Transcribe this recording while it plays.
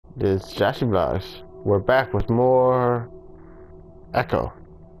It's Joshyblogz. We're back with more Echo.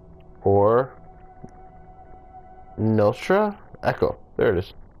 Or Nostra? Echo. There it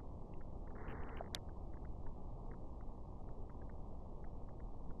is.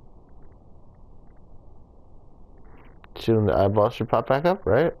 Soon the eyeballs should pop back up,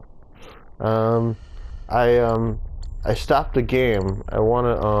 right? I stopped the game. I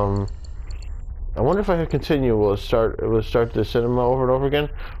wonder if I could continue. Will it start the cinema over and over again?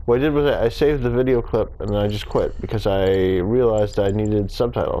 What I did was I saved the video clip and then I just quit because I realized I needed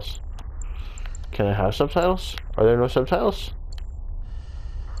subtitles. Can I have subtitles? Are there no subtitles?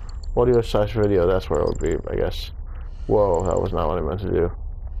 Audio/video, that's where it would be, I guess. Whoa, that was not what I meant to do.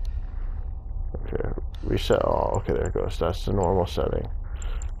 Okay, reset all. Okay, there it goes. That's the normal setting.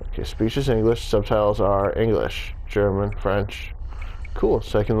 Okay, speech is English. Subtitles are English, German, French. Cool,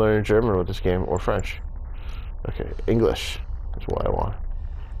 so I can learn German with this game, or French. Okay, English is what I want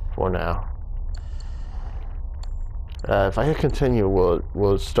for now. If I hit continue, will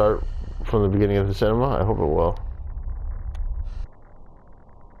it start from the beginning of the cinema? I hope it will.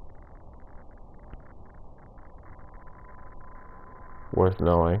 Worth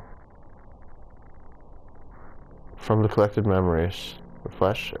knowing. From the collected memories, the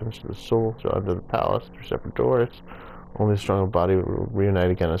flesh and the soul drawn into the palace through separate doors. Only the strong body will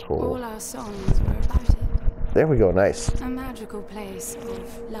reunite again as whole. All our songs were about it. There we go, nice. A magical place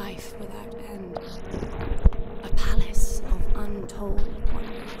of life without end. A palace of untold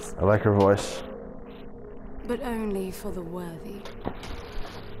wonders. I like her voice. But only for the worthy.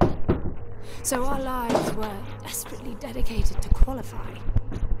 So our lives were desperately dedicated to qualify.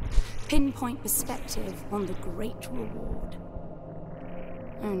 Pinpoint perspective on the great reward.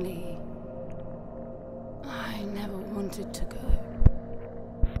 Only I never wanted to go.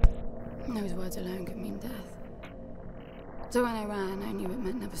 Those words alone could mean death. So when I ran, I knew it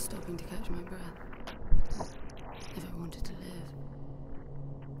meant never stopping to catch my breath. If I wanted to live.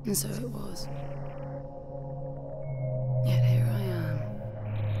 And so it was. Yet here I am.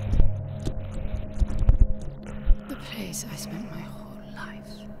 The place I spent my whole life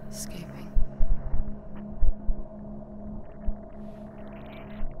escaping.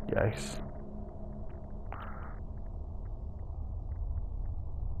 Yikes.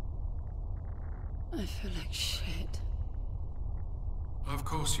 I feel like shit. Of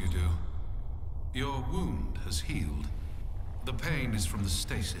course you do. Your wound has healed. The pain is from the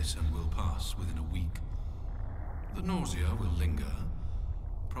stasis and will pass within a week. The nausea will linger.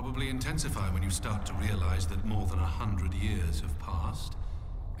 Probably intensify when you start to realize that more than 100 years have passed.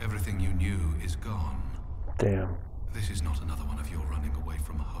 Everything you knew is gone. Damn. This is not another one of your running away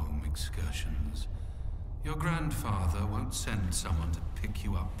from home excursions. Your grandfather won't send someone to pick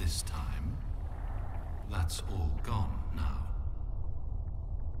you up this time. That's all gone now.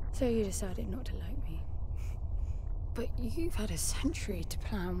 So you decided not to like me. But you've had a century to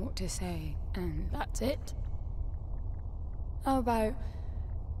plan what to say, and that's it? How about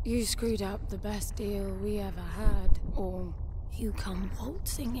you screwed up the best deal we ever had, or you come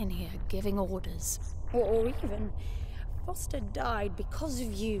waltzing in here giving orders, or even Foster died because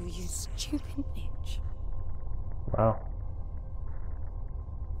of you, you stupid bitch. Wow.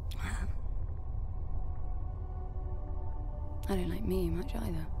 I don't like me much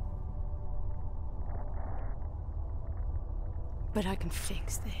either. But I can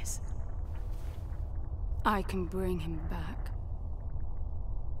fix this. I can bring him back.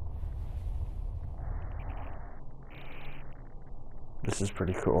 This is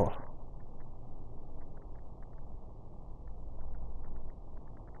pretty cool.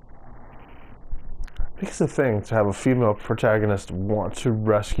 I think it's a thing to have a female protagonist want to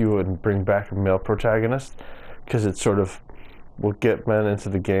rescue and bring back a male protagonist, because it sort of will get men into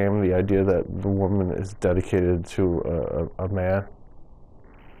the game, the idea that the woman is dedicated to a man.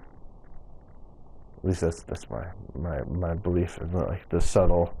 At least that's my belief in the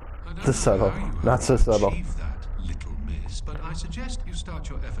subtle, not so subtle. Achieve that, little miss, but I suggest you start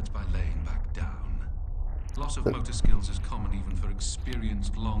your efforts by laying back down. Loss of motor skills is common even for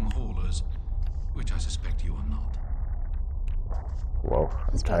experienced long haulers, which I suspect you are not. Whoa,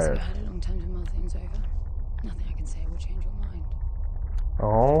 I'm tired. I had a long time to mull things over. Nothing I can say will change your mind.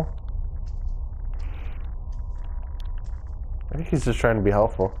 Oh. I think he's just trying to be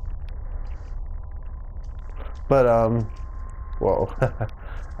helpful. But, whoa.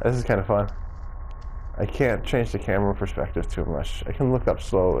 This is kind of fun. I can't change the camera perspective too much. I can look up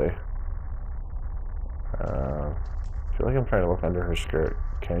slowly. I feel like I'm trying to look under her skirt.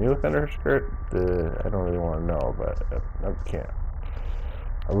 Can you look under her skirt? I don't really want to know, but I can't.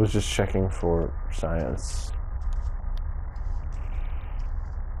 I was just checking for science.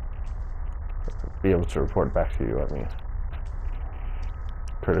 be able to report back to you. I mean,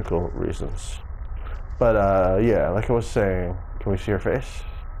 critical reasons. But yeah, like I was saying, can we see her face?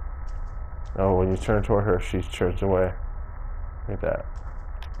 Oh, when you turn toward her, she turns away. Look at that.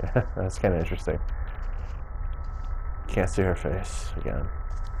 Yeah, that's kind of interesting. Can't see her face again.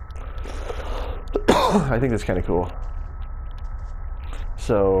 I think that's kind of cool.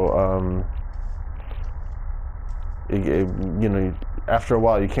 So, you know, after a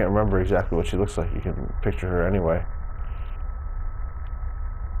while, you can't remember exactly what she looks like. You can picture her anyway.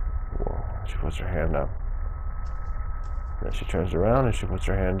 Whoa, she puts her hand up. Then she turns around and she puts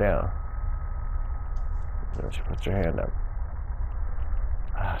her hand down. Then she puts her hand up.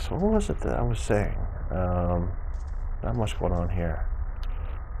 So what was it that I was saying? Not much going on here.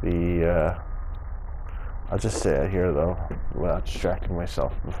 I'll just say it here though, without distracting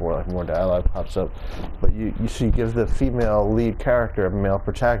myself before like more dialogue pops up. But you see, gives the female lead character a male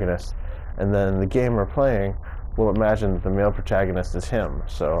protagonist, and then the gamer playing will imagine that the male protagonist is him.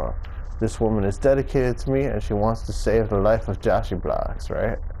 So this woman is dedicated to me, and she wants to save the life of Joshyblogz,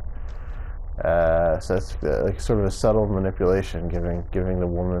 right? So that's like sort of a subtle manipulation, giving the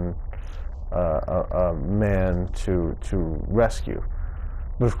woman a man to rescue.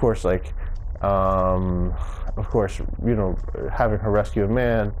 But of course, like, of course, you know, having her rescue a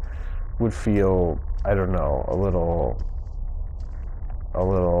man would feel, I don't know, a little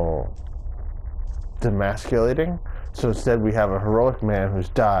demasculating. So instead, we have a heroic man who's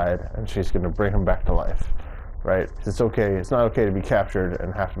died, and she's going to bring him back to life. Right? It's okay. It's not okay to be captured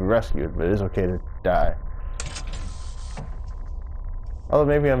and have to be rescued, but it is okay to die. Although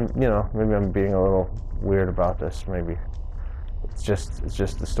maybe I'm being a little weird about this. Maybe it's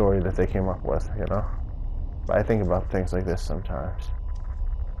just the story that they came up with, you know. But I think about things like this sometimes.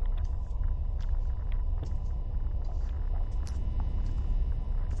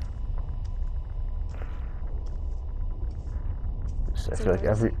 I feel like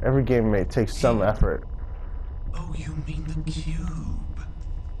every game may take some effort. Oh, you mean the cube?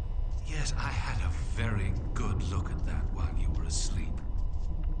 Yes, I had a very good look at that while you were asleep.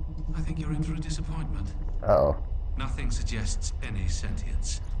 I think you're in for a disappointment. Uh-oh. Nothing suggests any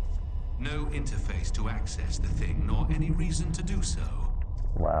sentience. No interface to access the thing, nor any reason to do so.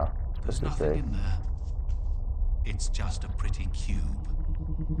 Wow. There's nothing in there. It's just a pretty cube.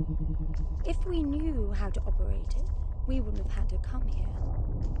 If we knew how to operate it, we wouldn't have had to come here.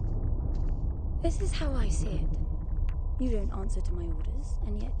 This is how I see it. You don't answer to my orders,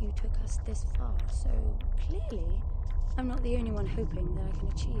 and yet you took us this far, so clearly I'm not the only one hoping that I can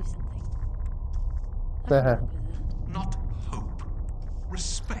achieve something. I can work with that. Not hope.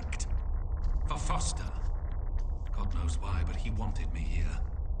 Respect. For Foster. God knows why, but he wanted me here.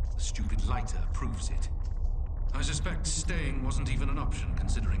 The stupid lighter proves it. I suspect staying wasn't even an option,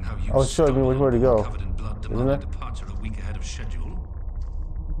 considering how you it's showing me where to go. Covered in blood, demanded departure a week ahead of schedule.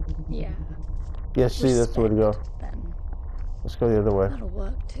 Yeah. Yes, see, that's the way to go. Then. Let's go the other way. That'll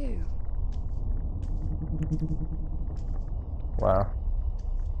work too. Wow.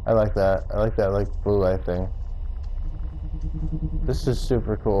 I like that. I like that, like, blue light thing. This is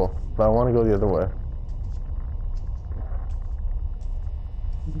super cool, but I want to go the other way.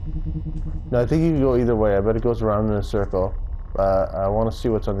 No, I think you can go either way. I bet it goes around in a circle. I want to see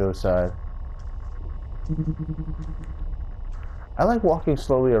what's on the other side. I like walking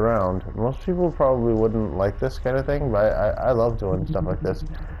slowly around. Most people probably wouldn't like this kind of thing, but I love doing stuff like this.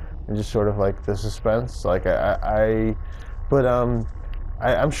 And just sort of like the suspense. Like I'm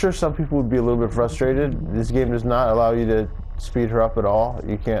sure some people would be a little bit frustrated. This game does not allow you to speed her up at all.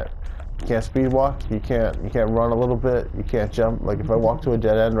 You can't speed walk. You can't run a little bit. You can't jump. Like if I walk to a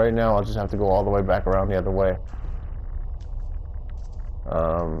dead end right now, I'll just have to go all the way back around the other way.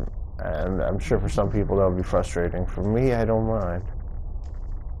 And I'm sure for some people that would be frustrating. For me, I don't mind.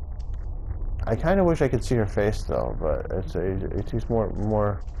 I kind of wish I could see her face though, but it's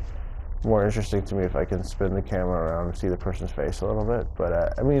more interesting to me if I can spin the camera around and see the person's face a little bit.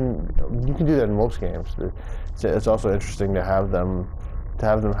 But I mean, you can do that in most games. It's also interesting to have them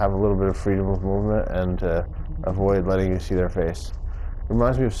have a little bit of freedom of movement and to avoid letting you see their face. It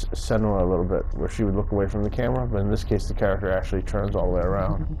reminds me of Senua a little bit, where she would look away from the camera, but in this case the character actually turns all the way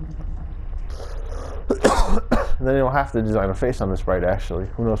around. And then you don't have to design a face on the sprite, actually.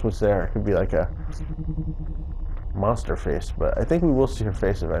 Who knows what's there? It could be like a monster face, but I think we will see her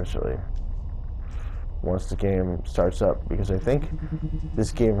face eventually. Once the game starts up, because I think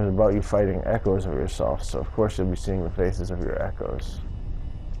this game is about you fighting echoes of yourself, so of course you'll be seeing the faces of your echoes.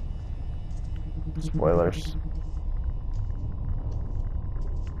 Spoilers.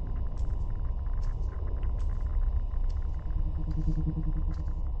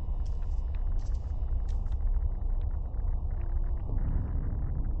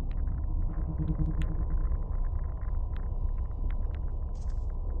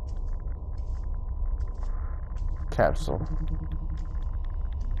 capsule.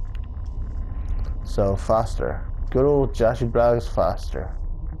 So Foster, good old Joshyblogz Foster,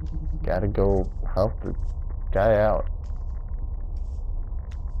 gotta go help the guy out.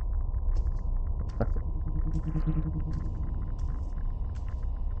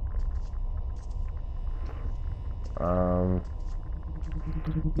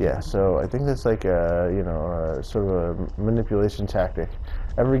 Yeah, so I think that's like a, you know, a sort of a manipulation tactic.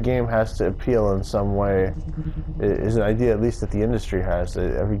 Every game has to appeal in some way. It is an idea, at least that the industry has.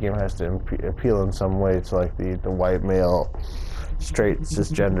 Every game has to appeal in some way to like the white male, straight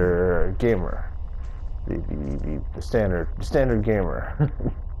cisgender gamer, the standard gamer.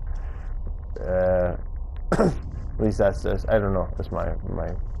 At least that's I don't know. That's my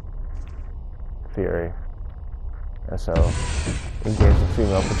theory. And so, in games with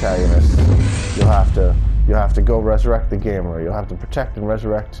female protagonists, you'll have to go resurrect the gamer. You'll have to protect and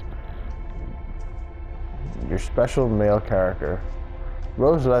resurrect your special male character.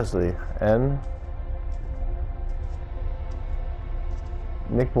 Rose Leslie and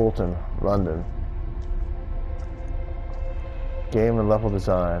Nick Bolton, London. Game and level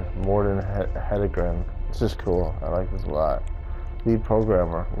design, Morden Hedegren. This is cool. I like this a lot. Lead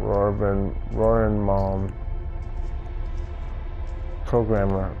programmer, Roran Malm.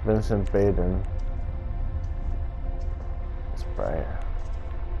 Programmer, Vincent Baden. That's right.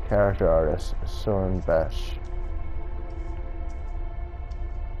 Character artist, Soren Besch.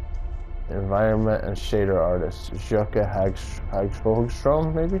 Environment and shader artist, Jocke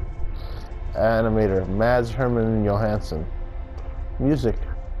Hagstrom, maybe? Animator, Mads Herman Johansson. Music,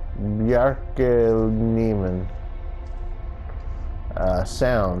 Bjarke Niemann.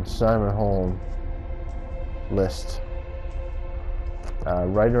 Sound, Simon Holm. List.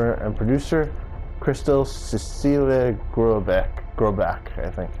 Writer and producer, Crystal Cecilia Grobak, I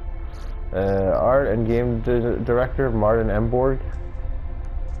think. Art and game director, Martin Emborg.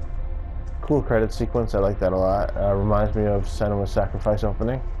 Cool credit sequence, I like that a lot. Reminds me of Senua's Sacrifice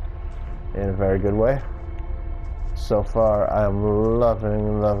opening in a very good way. So far, I'm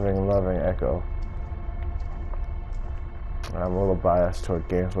loving Echo. I'm a little biased toward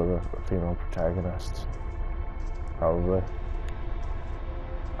games with a female protagonist, probably.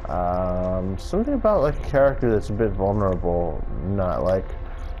 Something about like a character that's a bit vulnerable, not like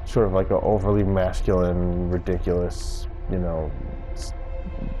sort of like an overly masculine, ridiculous, you know,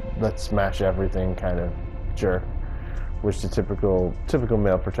 let's smash everything kind of jerk, which the typical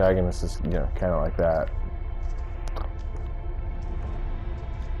male protagonist is, you know, kind of like that.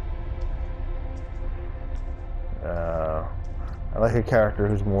 I like a character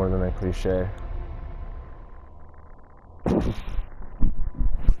who's more than a cliche.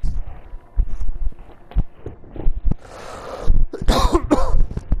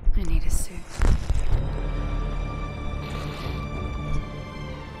 I need a suit.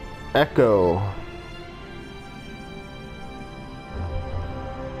 Echo.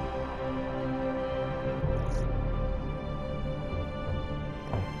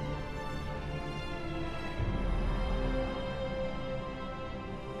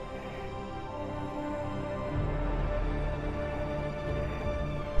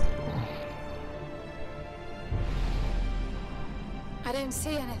 I don't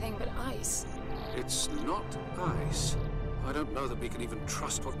see anything but ice. It's not ice. I don't know that we can even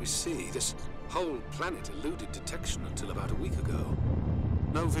trust what we see. This whole planet eluded detection until about a week ago.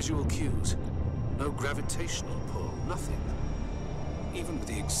 No visual cues, no gravitational pull, nothing. Even with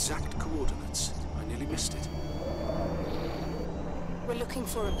the exact coordinates, I nearly missed it. We're looking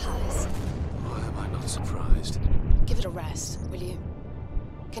for a palace. Why am I not surprised? Give it a rest, will you?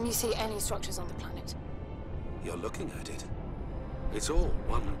 Can you see any structures on the planet? You're looking at it. It's all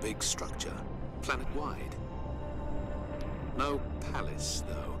one big structure, planet-wide. No palace,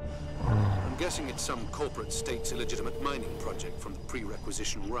 though. I'm guessing it's some corporate state's illegitimate mining project from the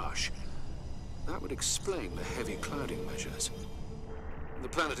pre-requisition rush. That would explain the heavy clouding measures. The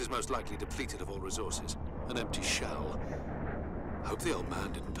planet is most likely depleted of all resources. An empty shell. Hope the old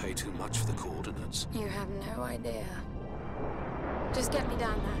man didn't pay too much for the coordinates. You have no idea. Just get me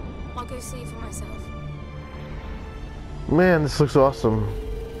down there. I'll go see for myself. Man, this looks awesome.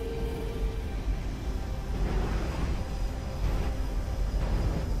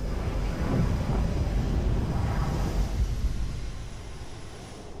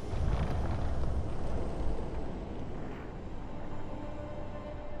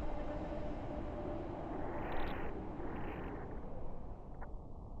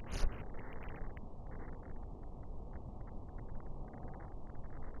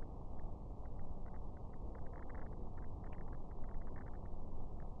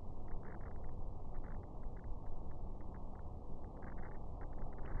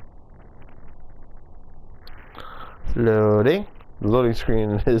 Loading. The loading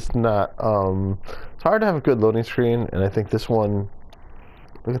screen is not, it's hard to have a good loading screen, and I think this one,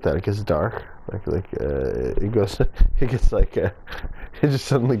 look at that, it gets dark. It goes, it gets like, it just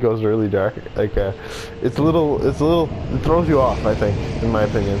suddenly goes really dark. Like, it throws you off, I think, in my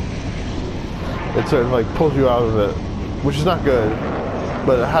opinion. It sort of like pulls you out of it, which is not good.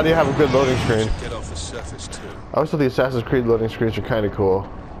 But how do you have a good loading screen? Get off the surface too. I always thought the Assassin's Creed loading screens are kind of cool.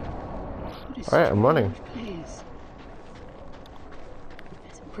 Alright, I'm running.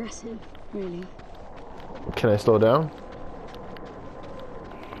 It's impressive, really. Can I slow down?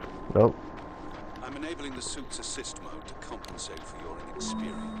 Nope. I'm enabling the suit's assist mode to compensate for your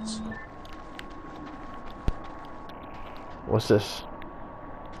inexperience. What's this?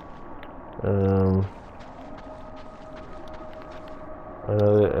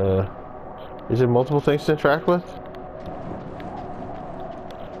 Is there multiple things to interact with?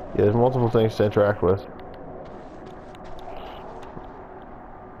 Yeah, there's multiple things to interact with.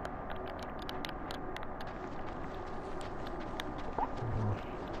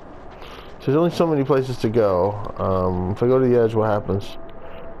 So there's only so many places to go. If I go to the edge, what happens?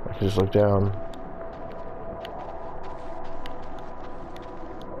 I can just look down.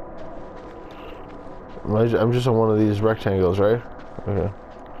 I'm just on one of these rectangles, right? Okay.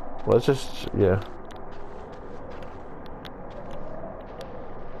 Well, it's just, yeah.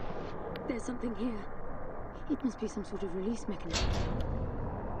 There's something here. It must be some sort of release mechanism.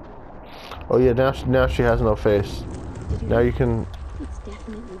 Oh yeah, now she has no face. Now you can... It's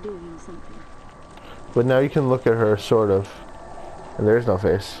definitely doing something. But now you can look at her, sort of. And there's no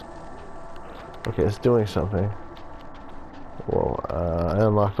face. Okay, it's doing something. Well, I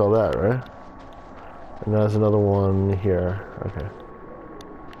unlocked all that, right? And there's another one here. Okay.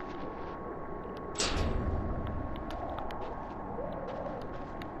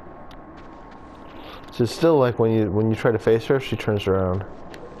 So it's still like when you try to face her, she turns around.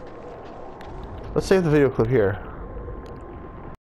 Let's save the video clip here.